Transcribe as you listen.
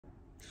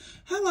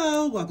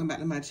Hello, welcome back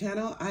to my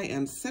channel. I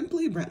am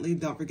simply Breantly.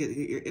 Don't forget to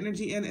get your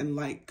energy in and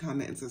like,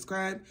 comment, and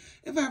subscribe.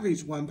 If I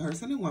reach one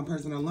person and one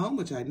person alone,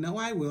 which I know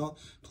I will,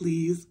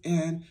 please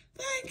and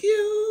thank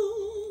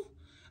you.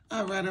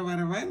 All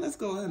right. Let's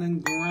go ahead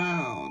and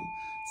ground.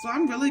 So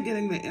I'm really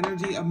getting the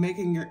energy of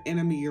making your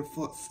enemy your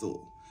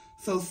footstool.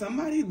 So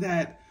somebody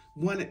that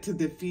wanted to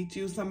defeat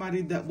you,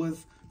 somebody that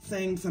was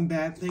saying some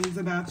bad things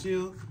about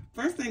you.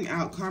 First thing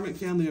out, karmic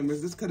family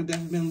members. This could have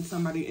definitely been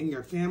somebody in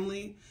your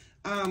family.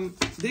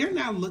 They're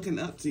now looking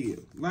up to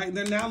you, right?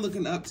 They're now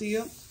looking up to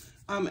you.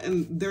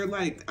 And they're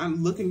like,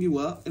 I'm looking you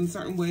up in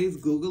certain ways.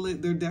 Google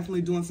it. They're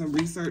definitely doing some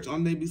research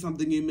on maybe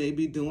something you may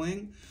be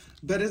doing.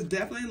 But it's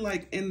definitely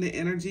like in the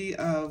energy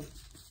of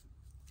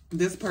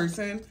this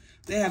person.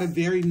 They had a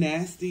very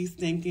nasty,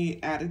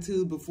 stinky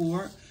attitude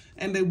before.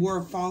 And they wore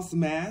a false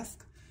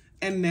mask.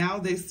 And now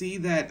they see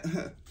that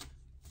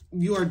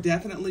you are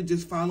definitely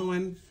just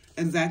following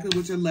exactly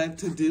what you're led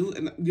to do.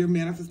 And your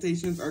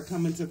manifestations are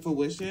coming to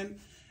fruition.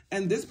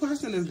 And this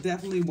person is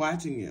definitely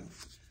watching you.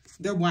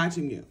 They're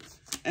watching you.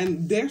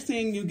 And they're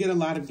seeing you get a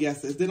lot of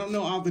guesses. They don't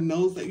know all the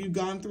no's that you've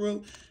gone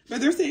through, but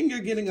they're seeing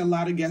you're getting a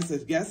lot of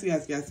guesses.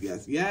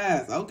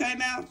 Yes. Okay,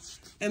 now.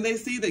 And they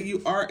see that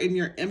you are in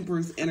your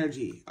Empress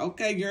energy.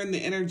 Okay, you're in the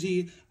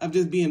energy of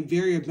just being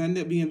very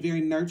abundant, being very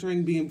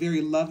nurturing, being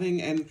very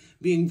loving, and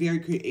being very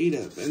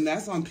creative. And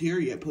that's on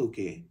period,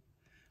 Pookie.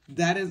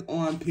 That is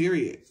on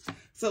period.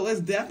 So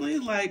it's definitely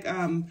like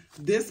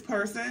this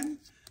person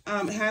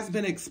has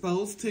been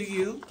exposed to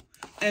you.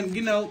 And,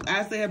 you know,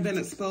 as they have been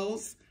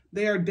exposed,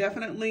 they are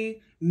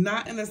definitely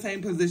not in the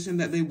same position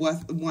that they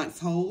once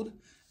hold.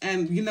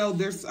 And, you know,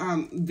 there's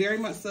very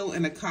much so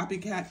in a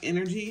copycat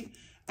energy.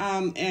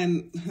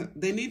 And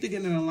they need to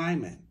get in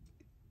alignment,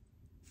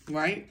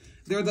 right?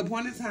 There was a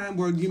point in time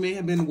where you may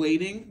have been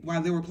waiting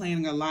while they were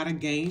playing a lot of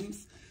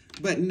games.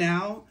 But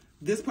now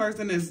this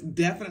person is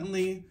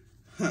definitely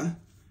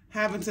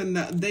having to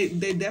know, they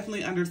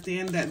definitely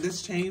understand that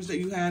this change that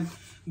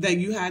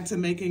you had to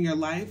make in your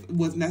life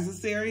was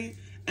necessary,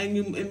 and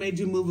it made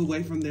you move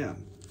away from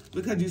them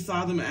because you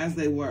saw them as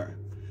they were.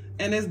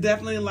 And it's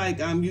definitely like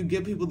you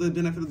give people the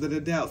benefit of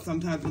the doubt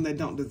sometimes when they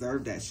don't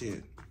deserve that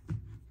shit.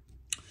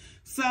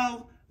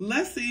 So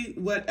let's see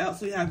what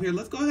else we have here.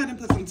 Let's go ahead and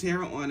put some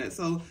tarot on it.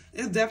 So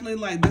it's definitely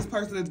like this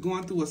person is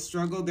going through a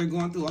struggle. They're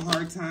going through a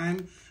hard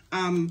time.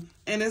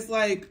 And it's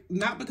like,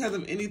 not because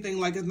of anything,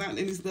 like it's not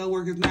any spell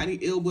work, it's not any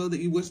ill will that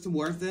you wish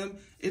towards them.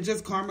 It's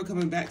just karma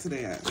coming back to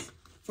their ass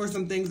for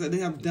some things that they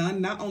have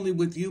done, not only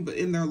with you, but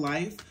in their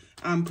life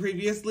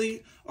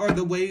previously, or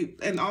the way,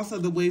 and also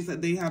the ways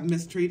that they have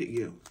mistreated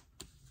you.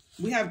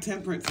 We have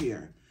Temperance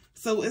here.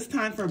 So it's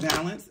time for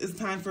balance. It's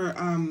time for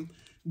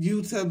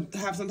you to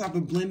have some type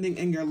of blending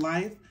in your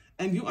life.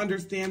 And you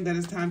understand that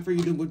it's time for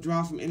you to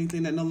withdraw from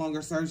anything that no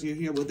longer serves you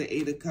here with the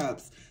Eight of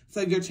Cups.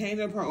 So you're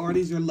changing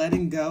priorities, you're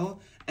letting go,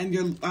 and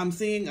you're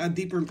seeking a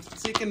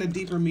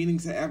deeper meaning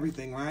to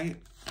everything, right?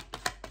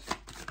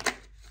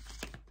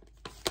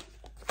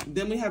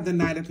 Then we have the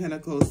Knight of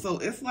Pentacles. So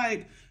it's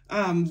like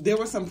there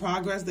was some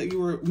progress that you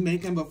were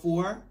making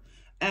before.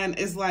 And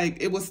it's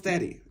like, it was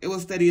steady. It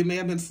was steady. It may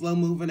have been slow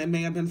moving. It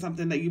may have been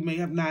something that you may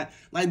have not,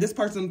 like this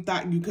person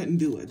thought you couldn't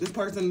do it. This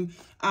person,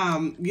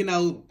 you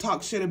know,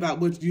 talked shit about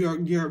what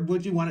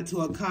you wanted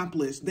to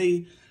accomplish.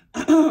 They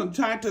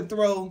tried to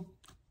throw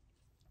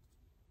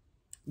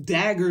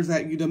daggers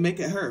at you to make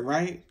it hurt,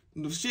 right?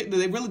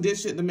 They really did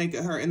shit to make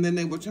it hurt. And then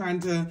they were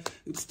trying to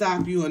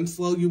stop you and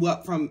slow you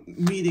up from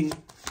meeting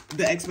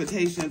the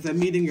expectations and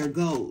meeting your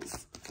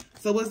goals.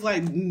 So it's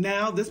like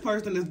now this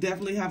person is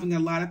definitely having a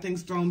lot of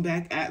things thrown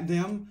back at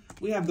them.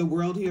 We have the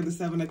World here, the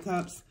Seven of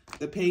Cups,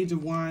 the Page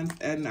of Wands,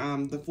 and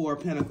the Four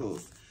of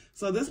Pentacles.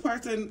 So this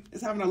person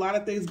is having a lot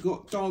of things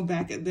thrown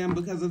back at them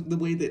because of the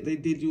way that they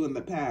did you in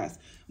the past.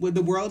 With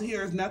the World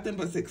here is nothing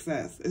but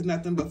success. It's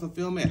nothing but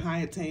fulfillment, high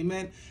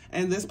attainment.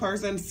 And this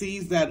person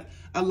sees that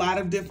a lot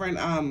of different,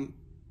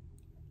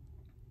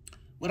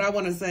 what I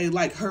want to say,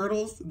 like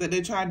hurdles that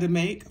they tried to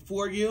make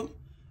for you,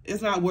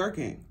 it's not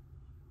working.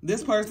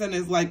 This person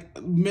is like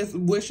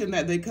wishing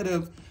that they could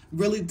have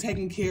really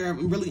taken care of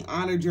and really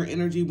honored your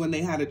energy when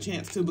they had a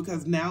chance to,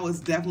 because now it's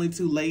definitely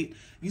too late.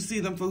 You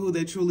see them for who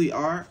they truly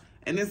are.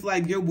 And it's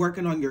like you're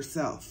working on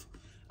yourself.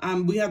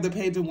 We have the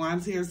Page of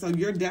Wands here. So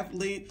you're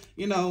definitely,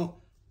 you know,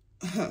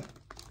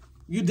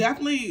 you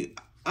definitely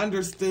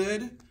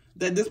understood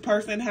that this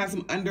person has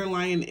some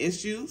underlying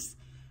issues.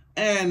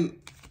 And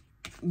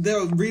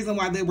the reason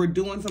why they were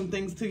doing some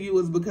things to you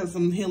is because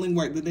some healing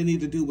work that they need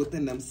to do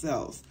within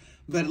themselves.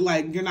 But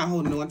like, you're not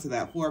holding on to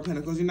that. Four of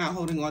Pentacles, you're not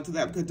holding on to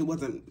that because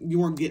you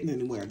weren't getting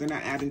anywhere. They're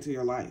not adding to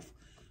your life.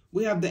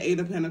 We have the Eight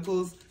of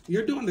Pentacles.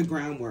 You're doing the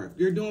groundwork.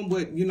 You're doing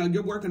what, you know,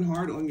 you're working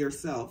hard on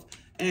yourself.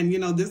 And, you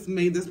know, this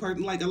made this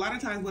person, like a lot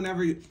of times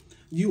whenever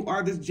you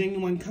are this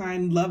genuine,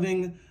 kind,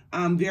 loving,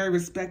 very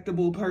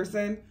respectable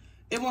person,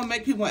 it will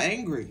make people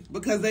angry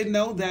because they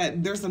know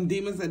that there's some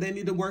demons that they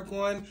need to work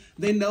on.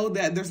 They know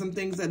that there's some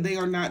things that they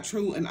are not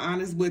true and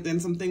honest with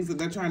and some things that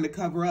they're trying to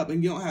cover up,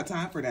 and you don't have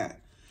time for that.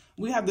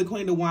 We have the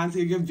Queen of Wands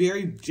here. You're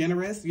very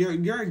generous.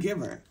 You're a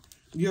giver.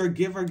 You're a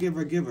giver,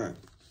 giver, giver.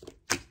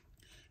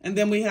 And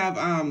then we have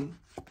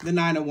the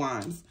Nine of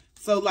Wands.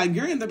 So, like,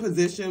 you're in the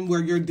position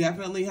where you're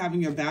definitely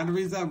having your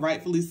boundaries up,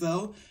 rightfully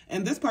so.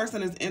 And this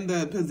person is in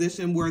the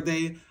position where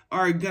they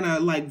are gonna,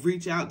 like,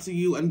 reach out to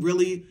you and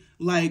really,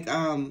 like,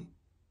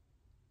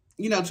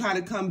 you know, try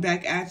to come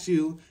back at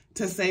you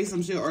to say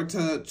some shit or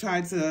to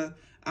try to,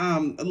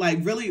 like,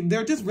 really,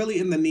 they're just really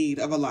in the need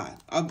of a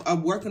lot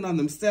of working on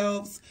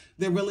themselves.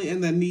 They're really in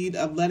the need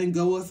of letting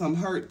go of some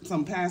hurt,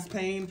 some past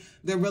pain.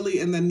 They're really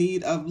in the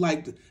need of,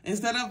 like,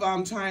 instead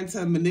of trying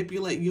to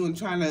manipulate you and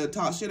trying to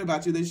talk shit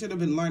about you, they should have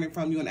been learning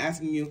from you and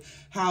asking you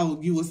how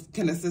you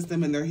can assist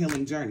them in their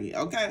healing journey.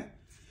 Okay.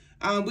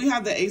 We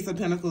have the Ace of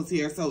Pentacles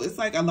here. So it's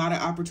like a lot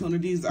of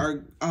opportunities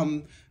are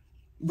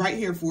right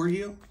here for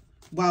you,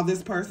 while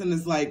this person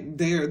is like,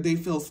 they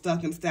feel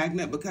stuck and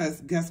stagnant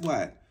because guess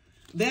what?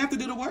 They have to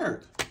do the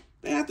work.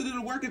 They have to do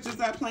the work. It's just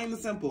that plain and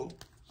simple.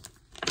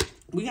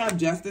 We have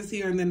Justice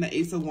here and then the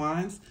Ace of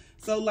Wands.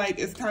 So, like,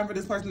 it's time for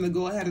this person to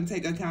go ahead and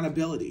take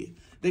accountability.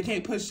 They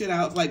can't push shit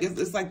out. Like,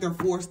 it's like they're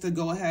forced to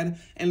go ahead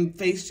and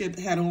face shit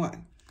head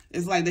on.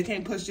 It's like they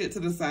can't push shit to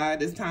the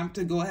side. It's time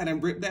to go ahead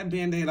and rip that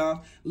Band-Aid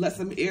off, let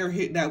some air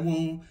hit that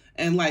wound,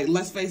 and, like,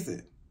 let's face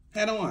it.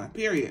 Head on,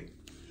 period.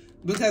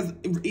 Because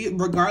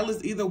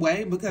regardless, either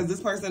way, because this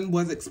person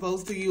was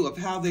exposed to you of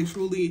how they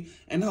truly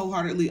and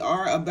wholeheartedly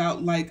are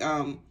about, like,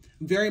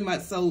 very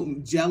much so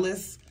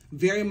jealous,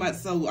 very much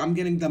so I'm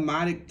getting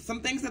demonic,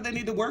 some things that they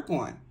need to work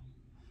on.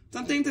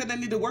 Some things that they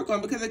need to work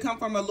on because they come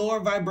from a lower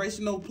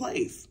vibrational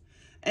place.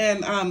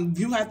 And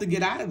you have to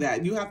get out of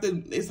that. You have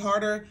to, it's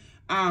harder,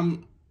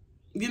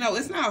 you know,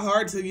 it's not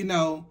hard to, you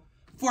know,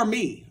 for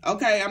me,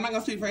 okay? I'm not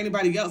going to speak for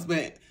anybody else,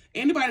 but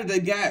anybody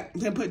that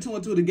can put two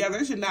and two together,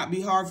 it should not be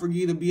hard for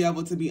you to be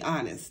able to be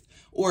honest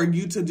or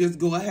you to just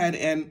go ahead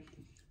and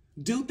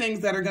do things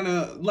that are going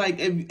to, like,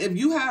 if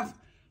you have,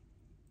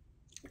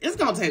 it's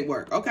going to take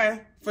work,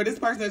 okay? For this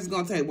person, it's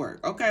going to take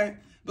work, okay?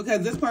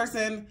 Because this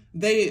person,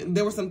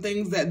 there were some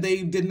things that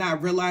they did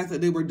not realize that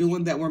they were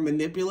doing that were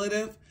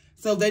manipulative.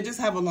 So they just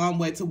have a long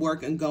way to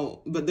work and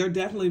go. But they're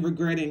definitely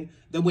regretting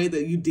the way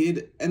that you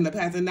did in the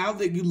past. And now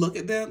that you look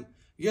at them,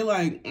 you're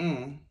like,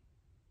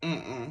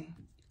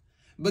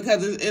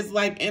 Because it's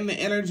like in the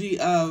energy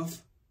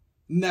of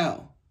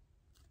no.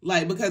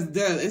 Like, because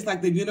it's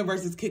like the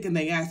universe is kicking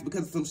their ass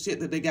because of some shit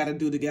that they got to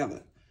do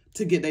together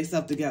to get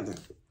themselves together.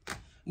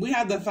 We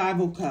have the Five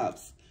of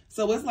Cups.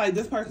 So it's like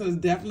this person is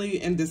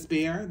definitely in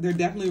despair. They're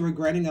definitely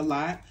regretting a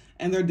lot.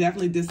 And they're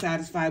definitely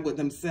dissatisfied with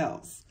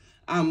themselves.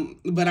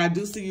 But I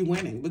do see you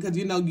winning because,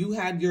 you know, you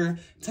had your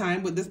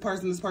time with this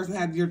person. This person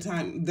had their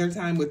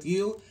time with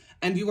you.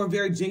 And you were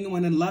very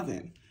genuine and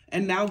loving.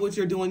 And now what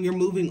you're doing, you're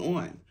moving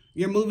on.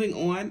 You're moving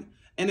on.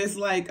 And it's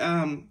like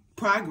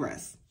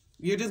progress.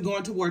 You're just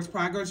going towards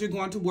progress. You're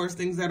going towards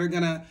things that are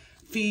going to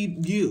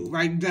feed you,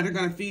 right? That are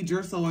going to feed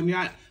your soul. And you're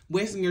not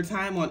wasting your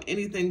time on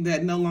anything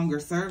that no longer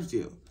serves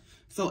you.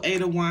 So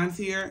 8 of Wands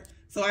here.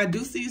 So I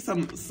do see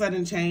some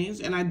sudden change.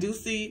 And I do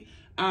see,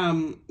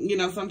 you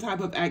know, some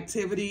type of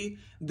activity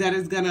that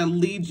is going to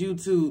lead you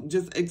to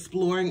just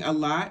exploring a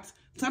lot.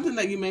 Something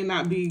that you may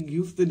not be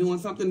used to doing,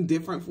 something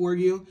different for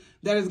you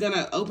that is going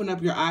to open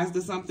up your eyes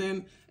to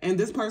something. And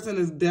this person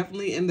is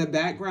definitely in the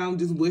background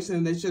just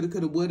wishing they shoulda,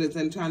 coulda, woulda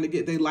and trying to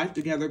get their life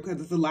together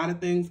because it's a lot of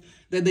things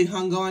that they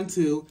hung on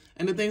to.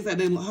 And the things that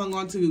they hung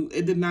on to,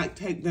 it did not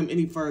take them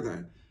any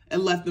further. It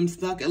left them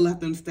stuck. It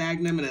left them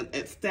stagnant and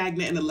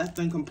it left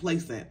them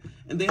complacent.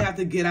 And they have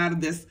to get out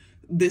of this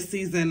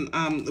season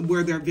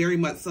where they're very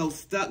much so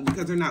stuck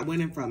because they're not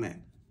winning from it.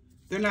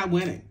 They're not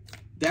winning.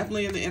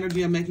 Definitely in the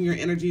energy of making your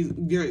energy,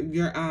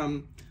 your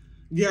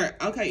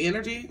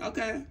energy,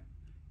 okay.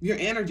 Your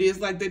energy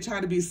is like they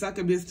try to be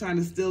succubus, trying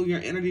to steal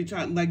your energy,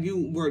 like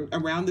you were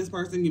around this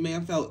person. You may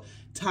have felt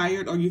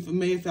tired or you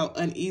may have felt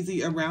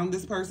uneasy around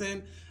this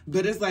person.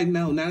 But it's like,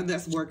 no, none of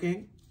that's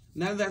working.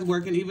 None of that's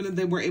working. Even if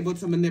they were able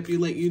to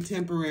manipulate you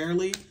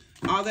temporarily,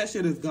 all that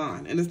shit is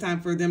gone. And it's time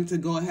for them to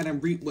go ahead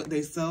and reap what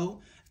they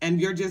sow.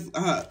 And you're just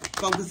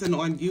focusing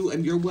on you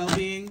and your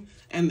well-being.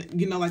 And,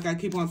 you know, like I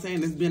keep on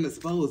saying, it's been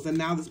exposed. And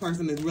now this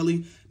person is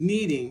really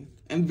needing,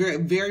 and very,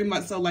 very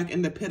much so like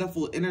in the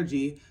pitiful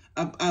energy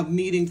of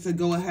needing to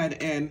go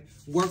ahead and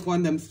work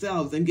on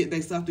themselves and get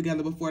themselves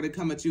together before they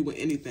come at you with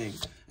anything.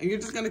 And you're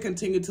just going to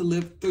continue to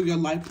live through your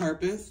life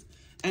purpose.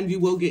 And you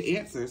will get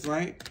answers,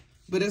 right?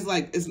 But it's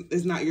like,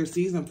 it's not your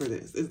season for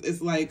this.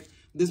 It's like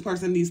this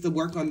person needs to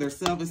work on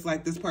themselves. It's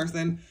like this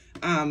person,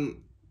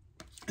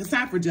 it's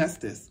time for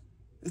justice.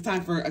 It's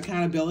time for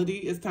accountability.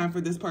 It's time for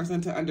this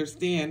person to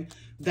understand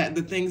that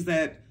the things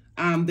that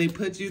they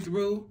put you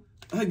through,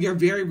 you're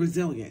very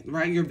resilient,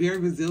 right? You're very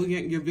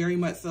resilient. You're very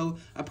much so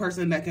a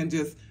person that can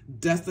just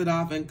dust it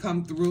off and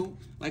come through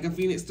like a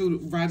phoenix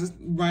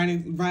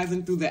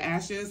rising through the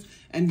ashes.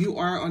 And you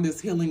are on this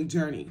healing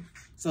journey.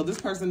 So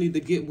this person needs to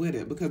get with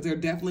it because they're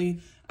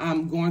definitely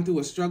going through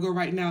a struggle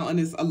right now. And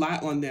it's a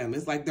lot on them.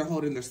 It's like they're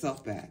holding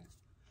themselves back.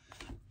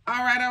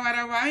 All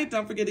right.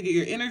 Don't forget to get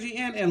your energy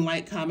in and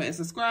like, comment, and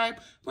subscribe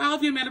for all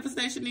of your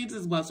manifestation needs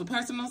as well. So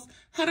personals,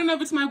 head on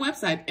over to my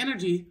website,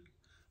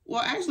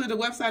 Well, actually, the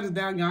website is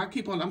down, y'all.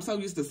 I'm so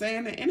used to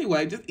saying it.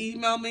 Anyway, just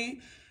email me,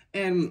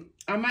 and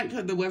I might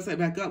put the website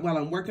back up while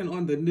I'm working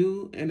on the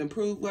new and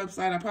improved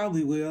website. I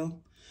probably will.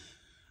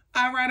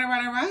 All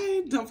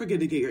right. Don't forget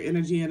to get your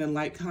energy in and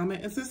like,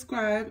 comment, and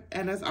subscribe.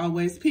 And as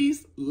always,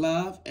 peace,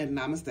 love, and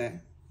namaste.